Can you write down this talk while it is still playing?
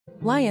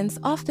Lions,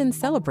 often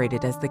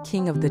celebrated as the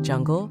king of the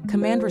jungle,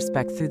 command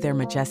respect through their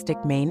majestic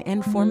mane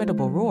and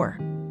formidable roar.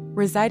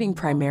 Residing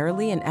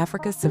primarily in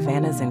Africa's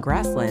savannas and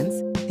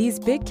grasslands, these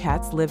big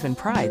cats live in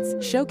prides,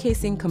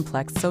 showcasing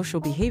complex social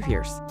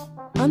behaviors.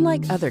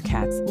 Unlike other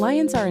cats,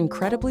 lions are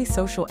incredibly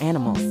social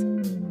animals.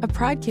 A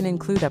pride can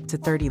include up to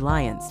 30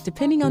 lions,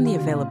 depending on the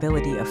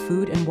availability of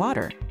food and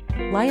water.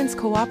 Lions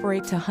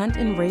cooperate to hunt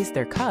and raise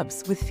their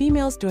cubs, with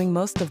females doing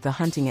most of the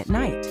hunting at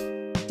night.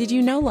 Did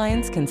you know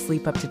lions can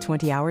sleep up to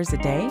 20 hours a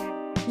day?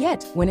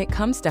 Yet, when it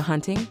comes to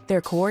hunting,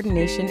 their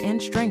coordination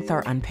and strength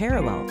are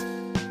unparalleled.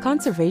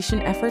 Conservation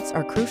efforts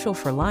are crucial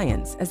for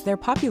lions as their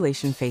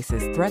population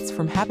faces threats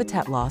from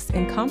habitat loss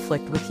and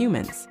conflict with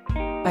humans.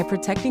 By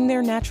protecting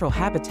their natural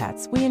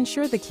habitats, we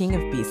ensure the king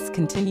of beasts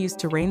continues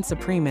to reign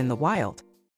supreme in the wild.